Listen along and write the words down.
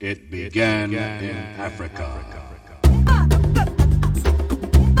It began in Africa.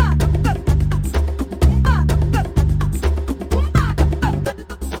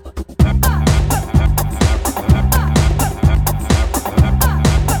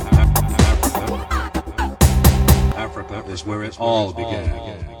 Africa is where it all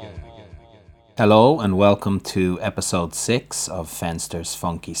began. Hello and welcome to episode 6 of Fenster's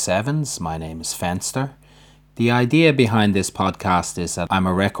Funky Sevens. My name is Fenster. The idea behind this podcast is that I'm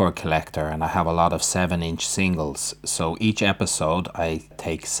a record collector and I have a lot of 7-inch singles. So each episode I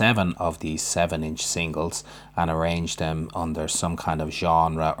take 7 of these 7-inch singles and arrange them under some kind of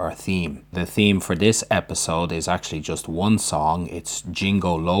genre or theme. The theme for this episode is actually just one song. It's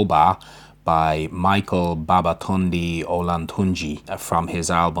Jingo-Lo-Ba by Michael Babatunde Olatunji from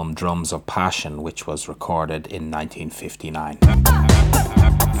his album Drums of Passion, which was recorded in 1959.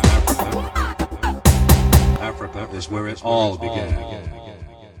 Africa is where it all began.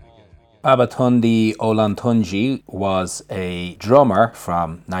 Babatunde Olatunji was a drummer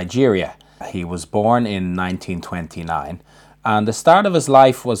from Nigeria. He was born in 1929, and the start of his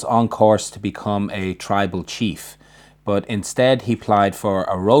life was on course to become a tribal chief. But instead he applied for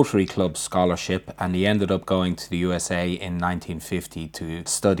a Rotary Club scholarship and he ended up going to the USA in 1950 to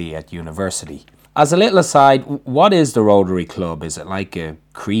study at university. As a little aside, what is the Rotary Club? Is it like a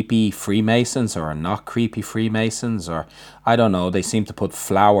creepy Freemasons or a not creepy Freemasons? Or, I don't know, they seem to put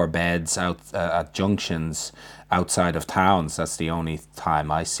flower beds out at junctions outside of towns. That's the only time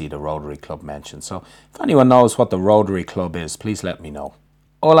I see the Rotary Club mentioned. So if anyone knows what the Rotary Club is, please let me know.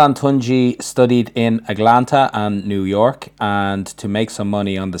 Olatunji studied in Atlanta and New York, and to make some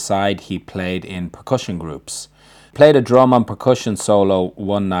money on the side, he played in percussion groups. Played a drum and percussion solo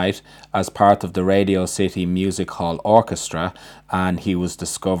one night as part of the Radio City Music Hall Orchestra, and he was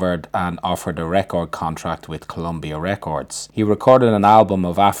discovered and offered a record contract with Columbia Records. He recorded an album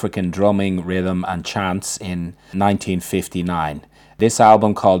of African drumming, rhythm and chants in 1959. This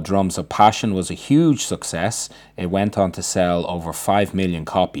album, called Drums of Passion, was a huge success. It went on to sell over 5 million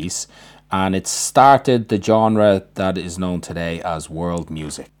copies, and it started the genre that is known today as world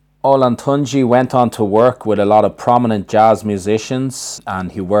music. Olatunji went on to work with a lot of prominent jazz musicians,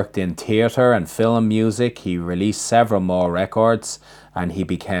 and he worked in theatre and film music. He released several more records, and he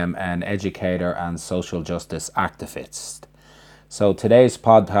became an educator and social justice activist. So today's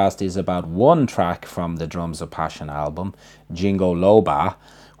podcast is about one track from the Drums of Passion album, Jingo-Lo-Ba,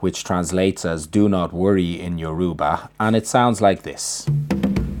 which translates as "Do Not Worry" in Yoruba, and it sounds like this.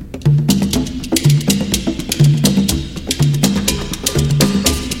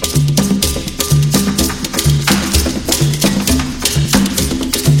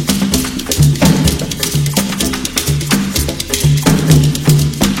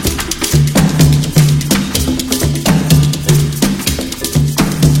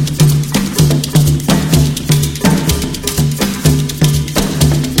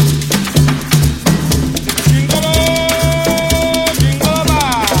 Jingo-Lo-Ba.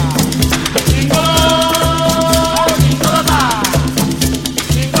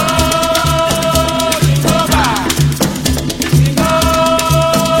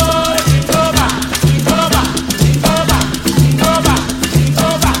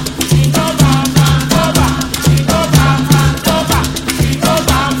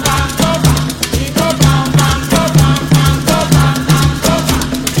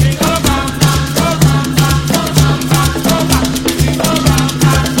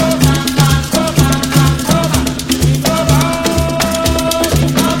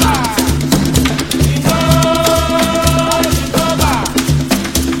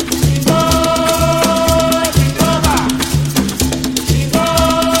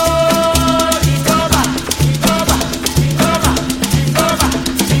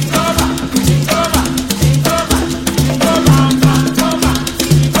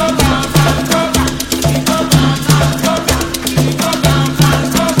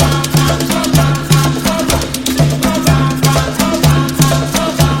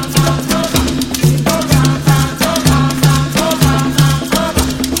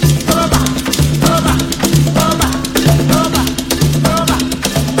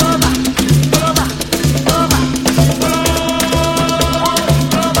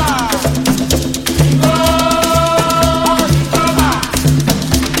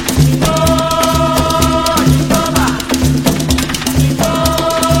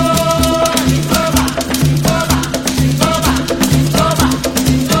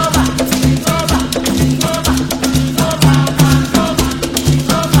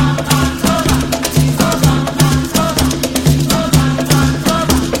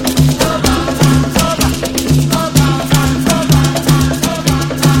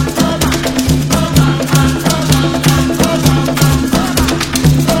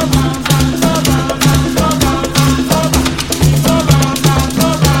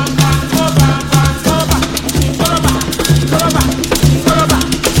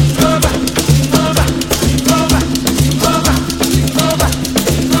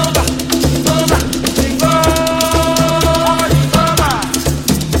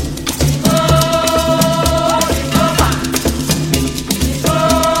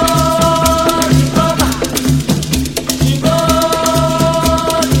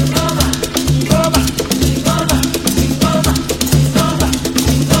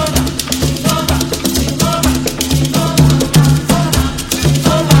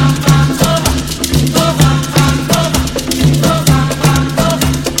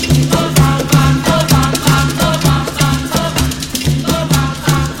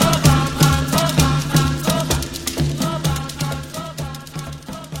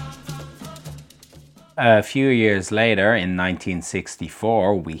 A few years later, in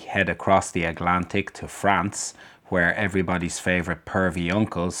 1964, we head across the Atlantic to France, where everybody's favourite pervy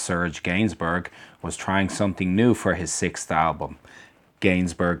uncle, Serge Gainsbourg, was trying something new for his sixth album,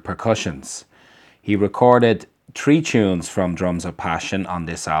 Gainsbourg Percussions. He recorded 3 tunes from Drums of Passion on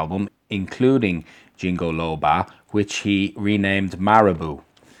this album, including Jingo-Lo-Ba, which he renamed Marabou.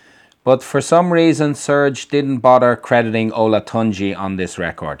 But for some reason, Serge didn't bother crediting Olatunji on this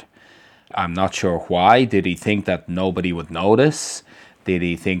record. I'm not sure why. Did he think that nobody would notice? Did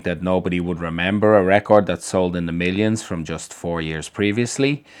he think that nobody would remember a record that sold in the millions from just 4 years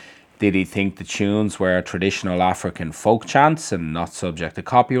previously? Did he think the tunes were traditional African folk chants and not subject to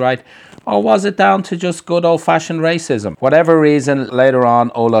copyright? Or was it down to just good old-fashioned racism? Whatever reason, later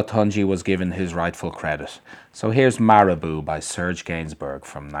on, Olatunji was given his rightful credit. So here's Marabou by Serge Gainsbourg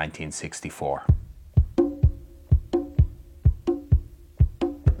from 1964.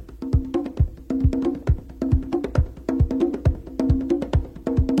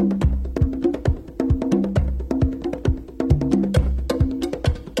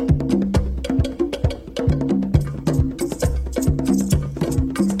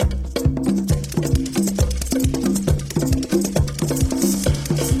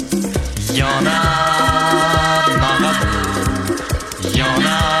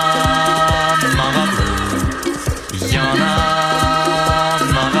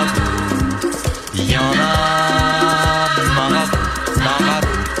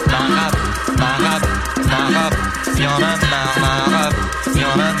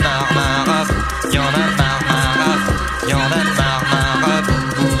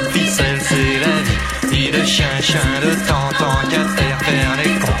 Le temps, tant qu'à faire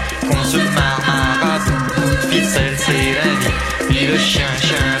les cons, qu'on se marre, marabout, ficelle, c'est la vie. Puis le chien,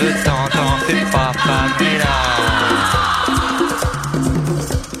 le temps, t'en fais pas,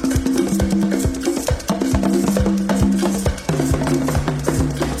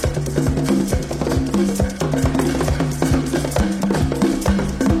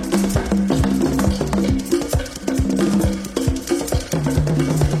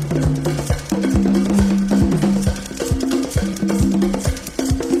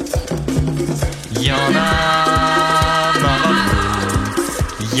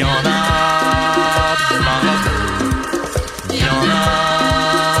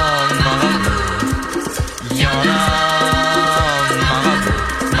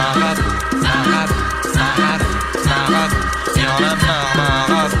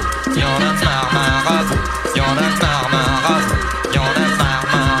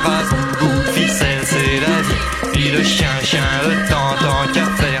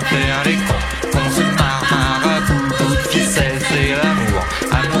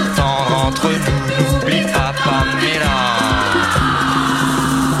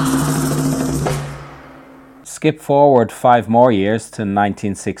 Skip forward 5 more years to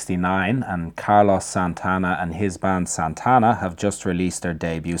 1969 and Carlos Santana and his band Santana have just released their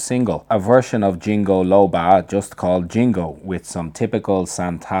debut single, a version of Jingo-Lo-Ba just called Jingo, with some typical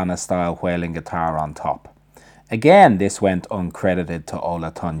Santana style wailing guitar on top. Again, this went uncredited to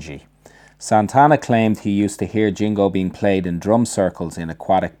Olatunji. Santana claimed he used to hear Jingo being played in drum circles in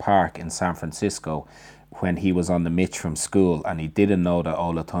Aquatic Park in San Francisco when he was on the mitch from school, and he didn't know that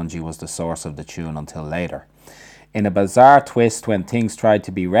Olatunji was the source of the tune until later. In a bizarre twist, when things tried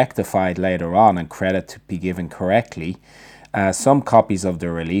to be rectified later on and credit to be given correctly, some copies of the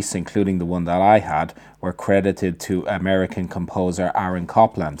release, including the one that I had, were credited to American composer Aaron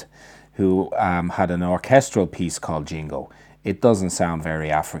Copland, who had an orchestral piece called Jingo. It doesn't sound very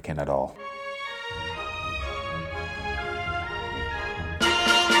African at all.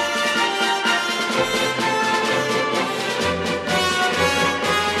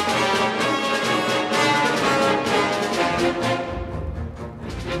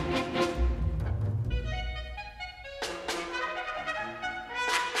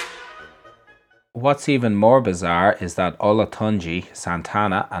 What's even more bizarre is that Olatunji,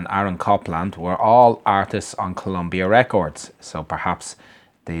 Santana and Aaron Copland were all artists on Columbia Records, so perhaps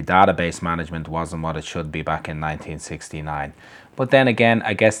the database management wasn't what it should be back in 1969. But then again,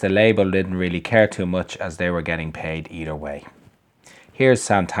 I guess the label didn't really care too much as they were getting paid either way. Here's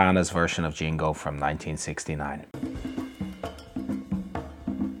Santana's version of Jingo from 1969.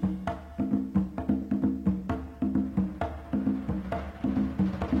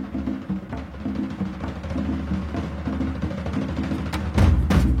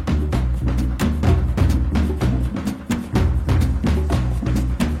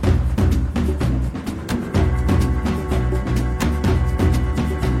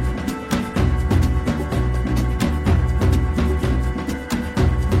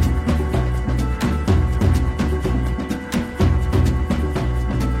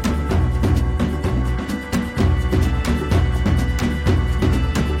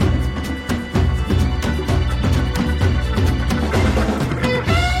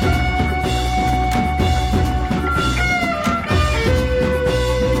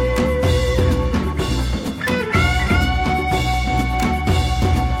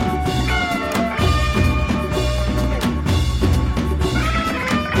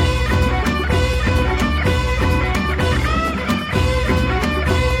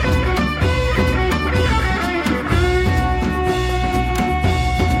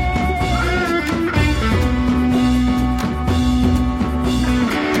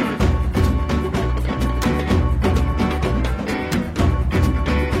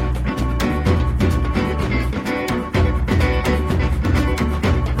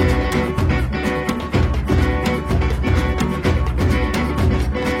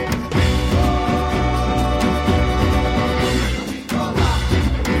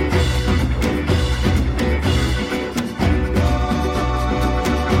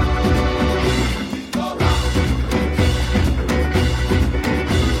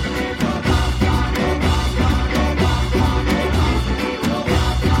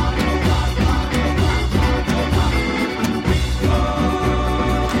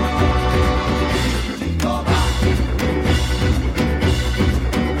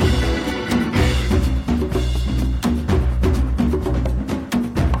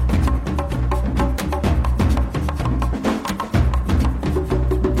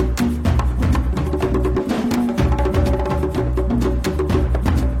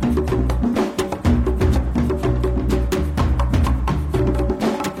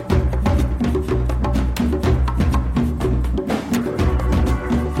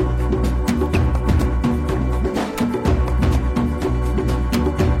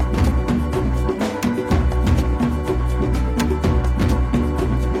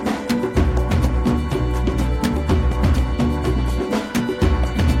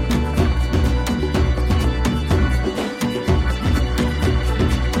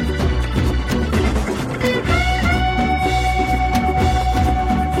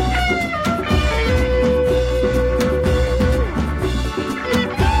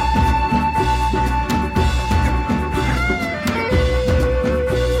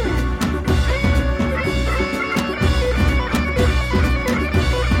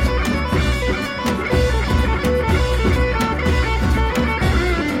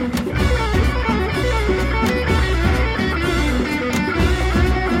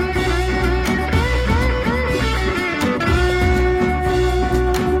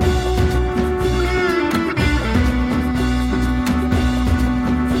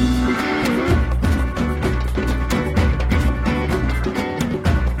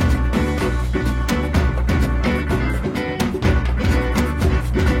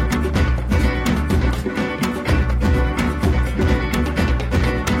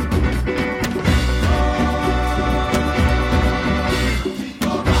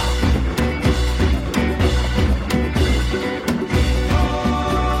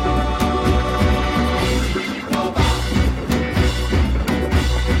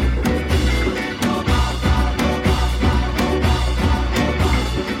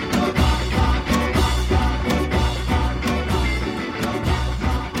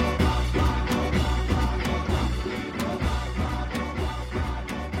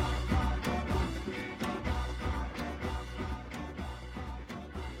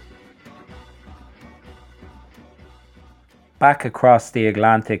 Back across the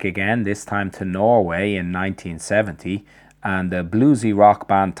Atlantic again, this time to Norway in 1970, and the bluesy rock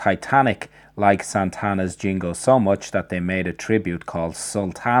band Titanic liked Santana's Jingo so much that they made a tribute called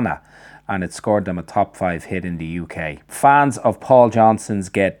Sultana, and it scored them a top 5 hit in the UK. Fans of Paul Johnson's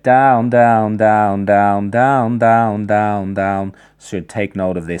Get Down, Down, Down, Down, Down, Down, Down, Down should take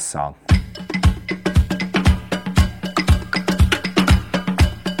note of this song.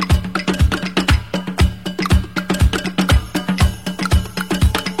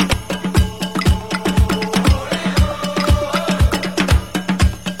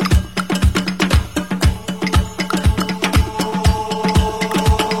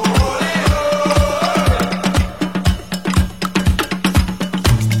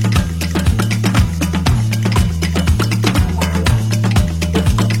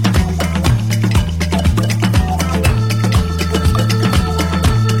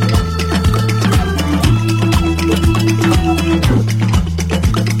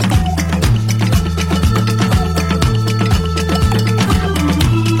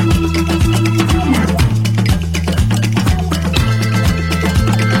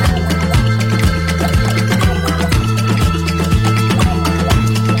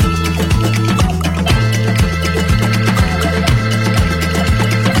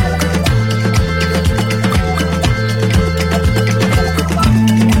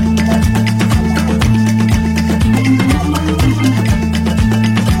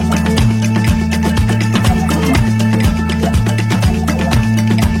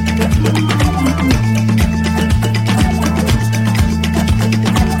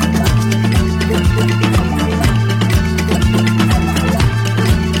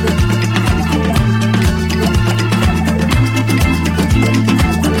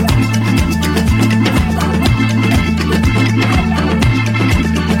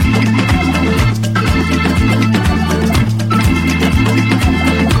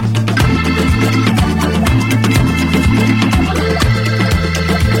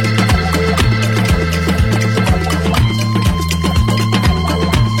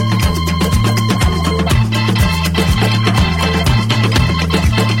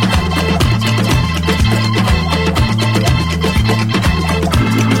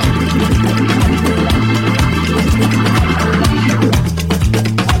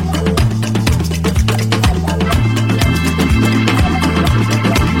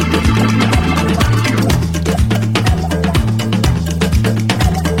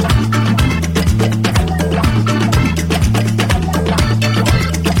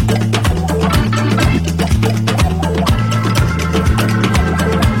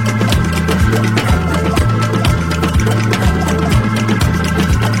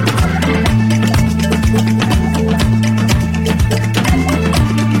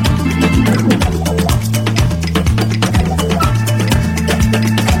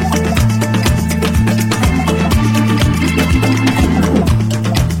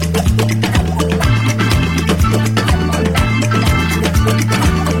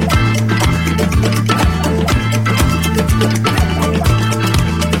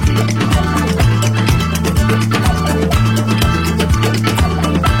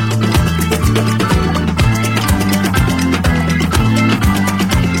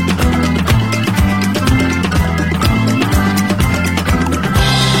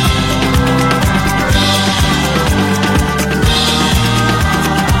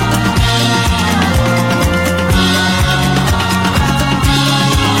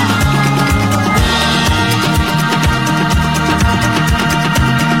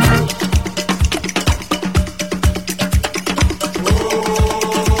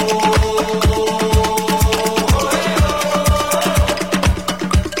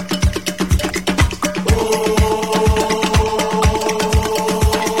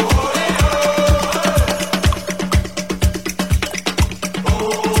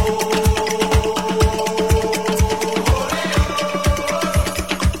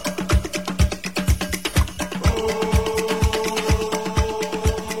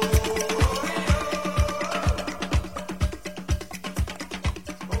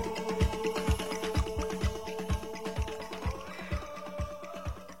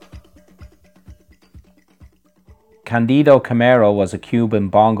 Candido Camero was a Cuban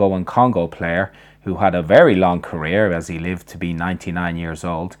bongo and congo player who had a very long career, as he lived to be 99 years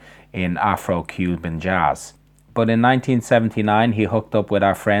old, in Afro-Cuban jazz. But in 1979 he hooked up with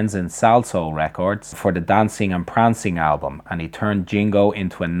our friends in Salsoul Records for the Dancing and Prancing album, and he turned Jingo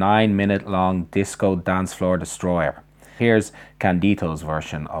into a 9-minute long disco dance floor destroyer. Here's Candido's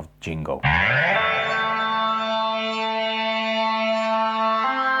version of Jingo.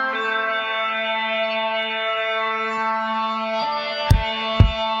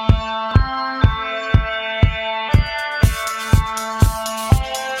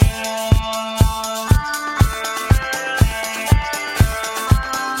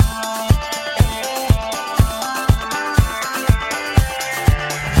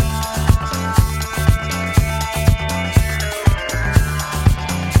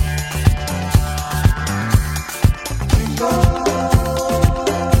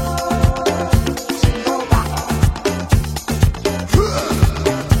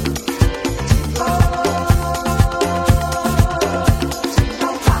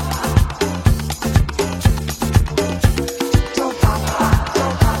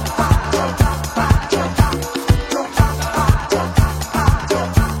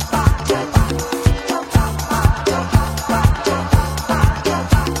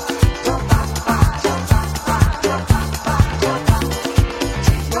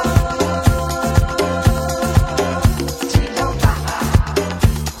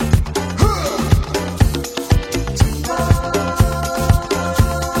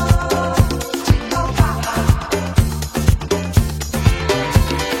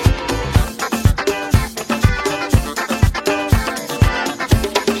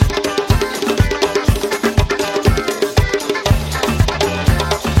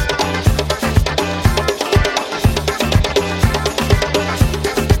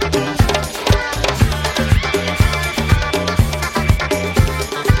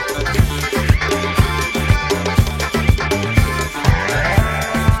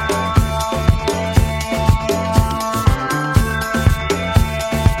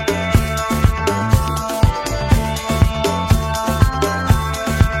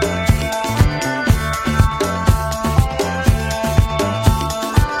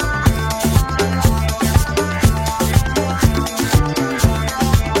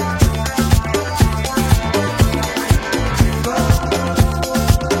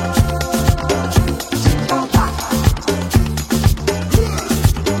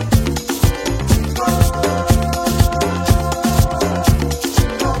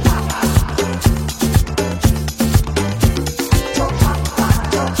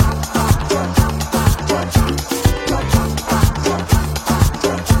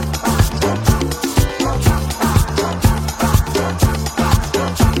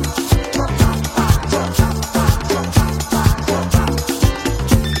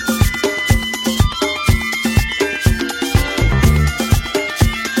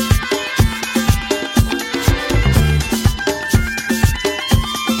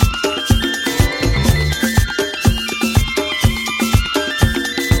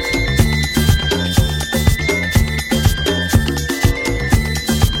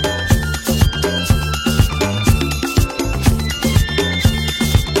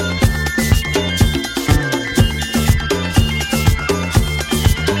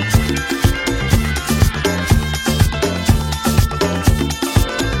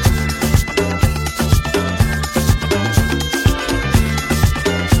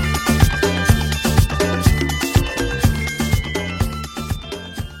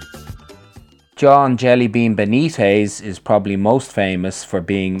 John Jellybean Benitez is probably most famous for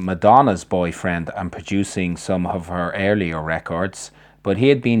being Madonna's boyfriend and producing some of her earlier records, but he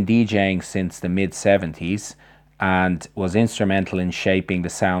had been DJing since the mid-70s and was instrumental in shaping the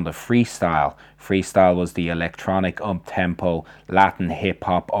sound of freestyle. Freestyle was the electronic up-tempo Latin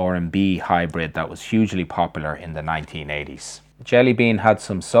hip-hop R&B hybrid that was hugely popular in the 1980s. Jellybean had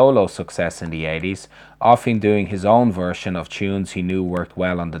some solo success in the 80s, often doing his own version of tunes he knew worked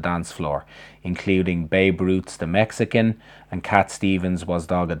well on the dance floor, including Babe Ruth's The Mexican and Cat Stevens' Was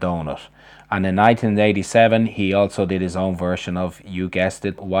Dog a Donut. And in 1987, he also did his own version of, you guessed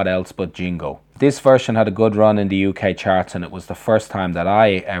it, What Else But Jingo. This version had a good run in the UK charts, and it was the first time that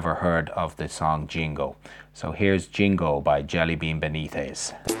I ever heard of the song Jingo. So here's Jingo by Jellybean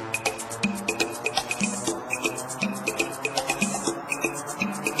Benitez.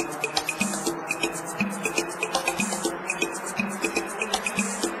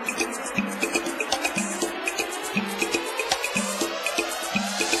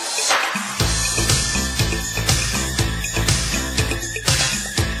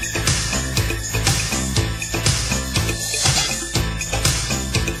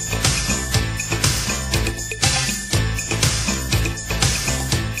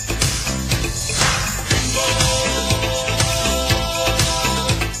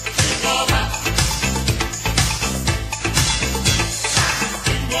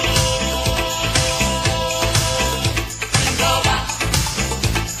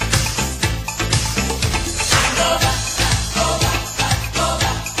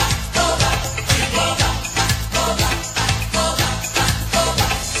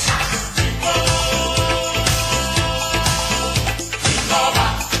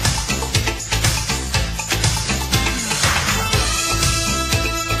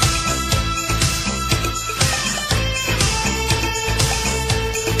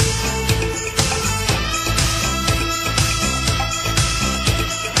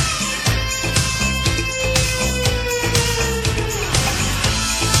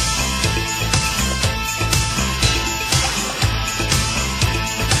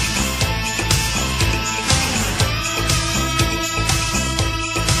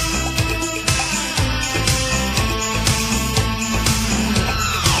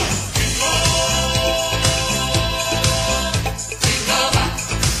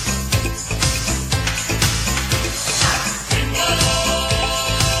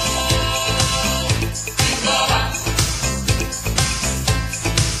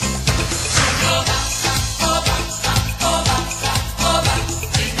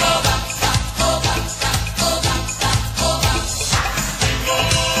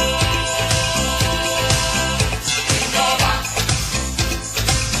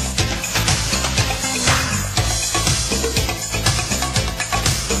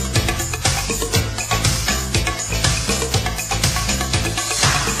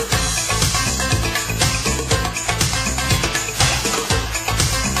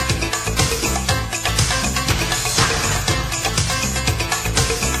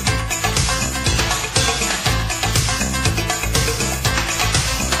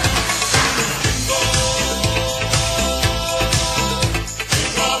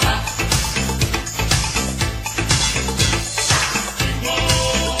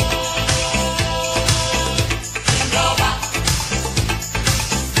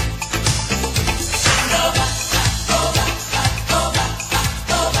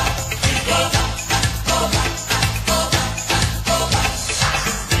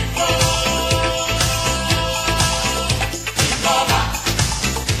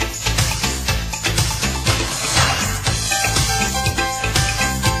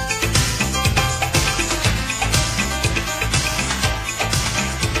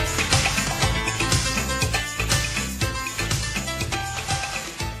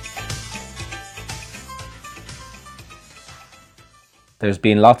 There's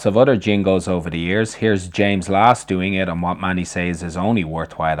been lots of other jingos over the years. Here's James Last doing it on what many say is his only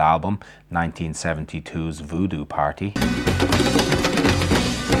worthwhile album, 1972's Voodoo Party.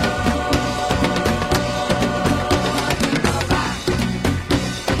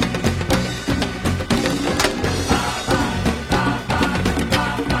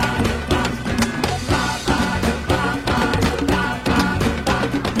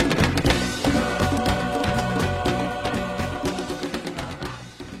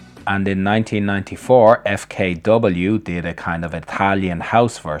 And in 1994, FKW did a kind of Italian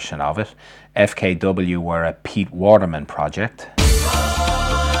house version of it. FKW were a Pete Waterman project.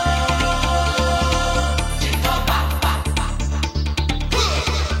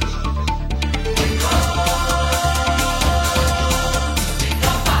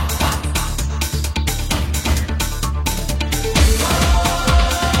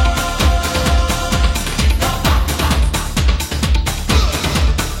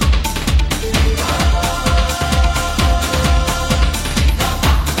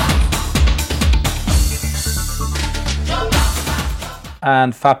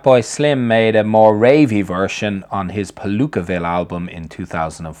 and Fatboy Slim made a more ravey version on his Palookaville album in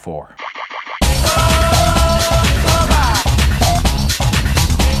 2004.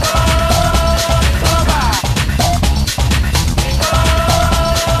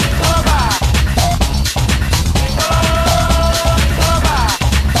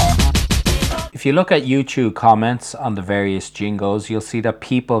 If you look at YouTube comments on the various Jingos, you'll see that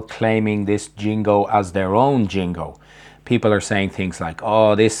people claiming this Jingo as their own Jingo. People are saying things like,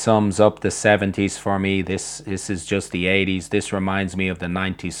 oh, this sums up the 70s for me, this is just the 80s, this reminds me of the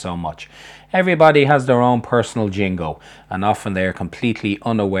 90s so much. Everybody has their own personal Jingo, and often they're completely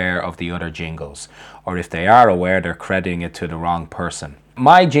unaware of the other Jingos. Or if they are aware, they're crediting it to the wrong person.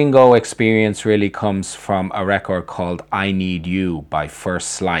 My Jingo experience really comes from a record called I Need You by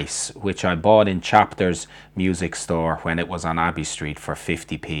First Slice, which I bought in Chapter's music store when it was on Abbey Street for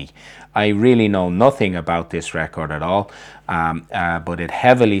 50p. I really know nothing about this record at all, but it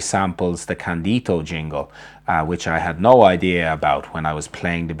heavily samples the Candito jingle, which I had no idea about when I was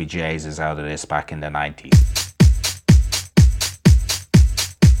playing the bejesus out of this back in the 90s.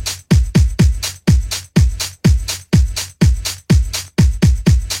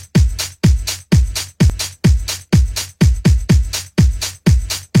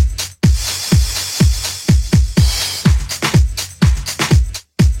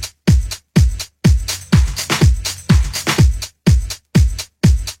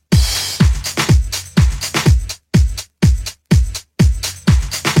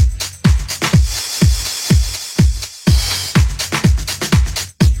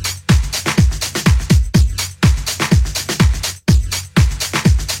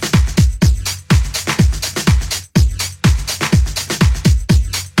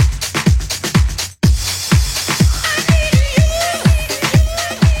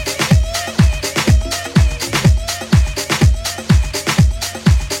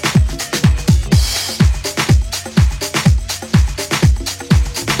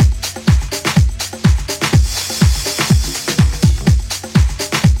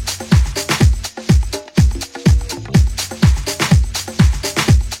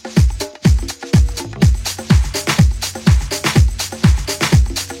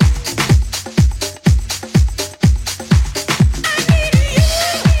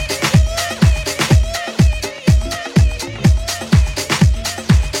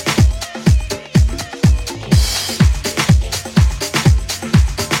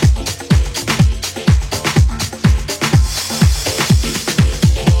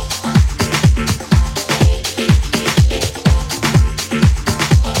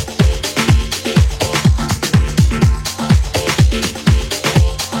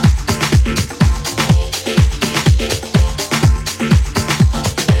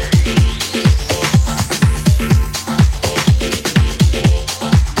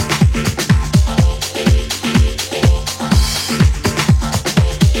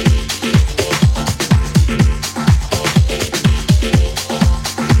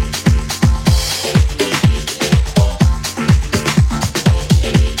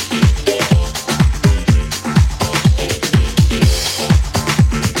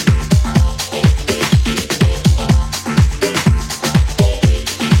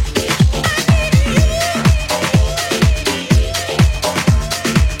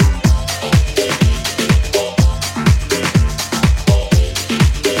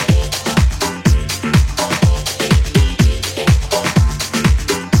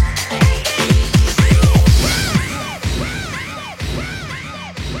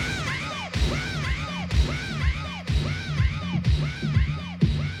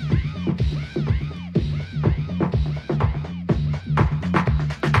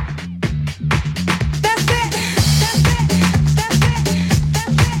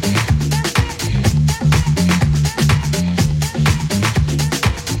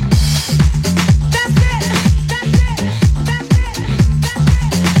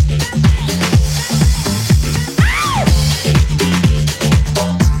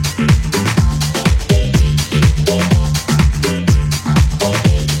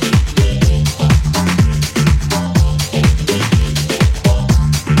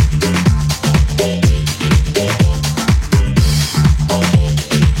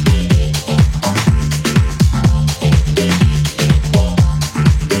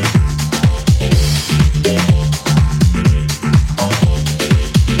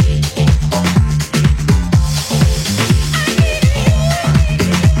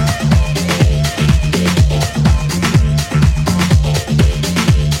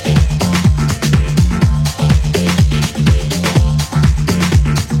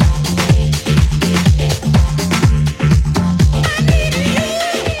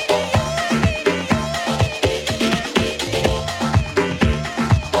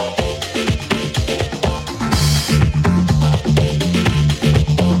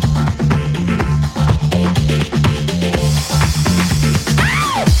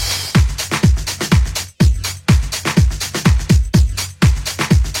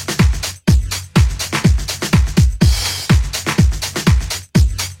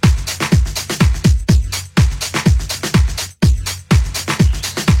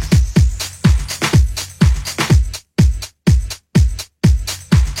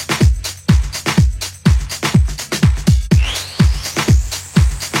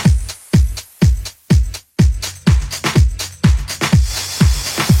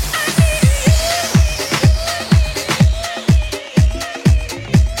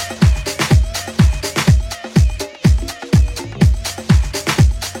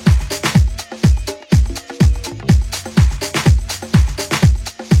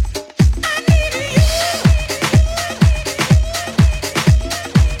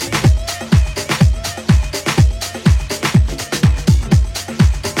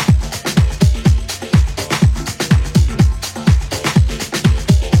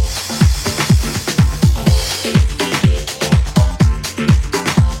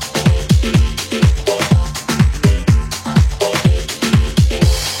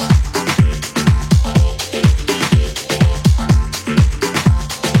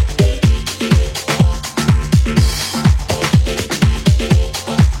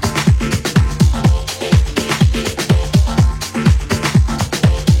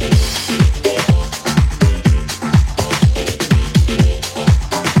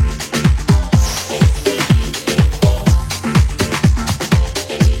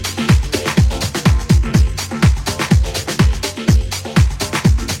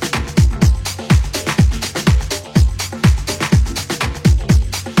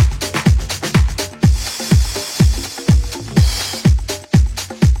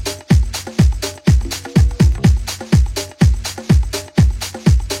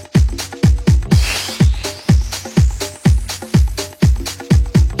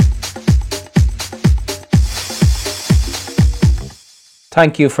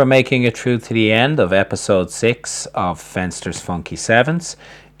 Thank you for making it through to the end of episode 6 of Fenster's Funky Sevens.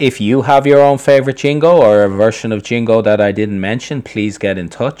 If you have your own favorite Jingo or a version of Jingo that I didn't mention, please get in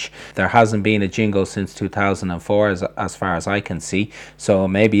touch. There hasn't been a Jingo since 2004 as far as I can see. So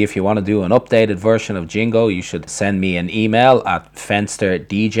maybe if you want to do an updated version of Jingo, you should send me an email at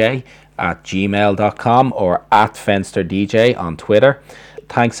fensterdj@gmail.com or at fensterdj on Twitter.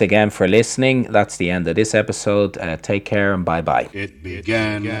 Thanks again for listening. That's the end of this episode. Take care and bye-bye. It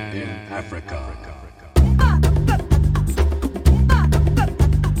began in Africa.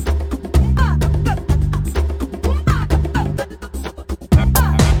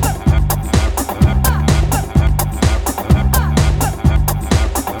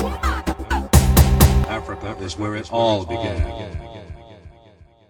 Africa is where it all began.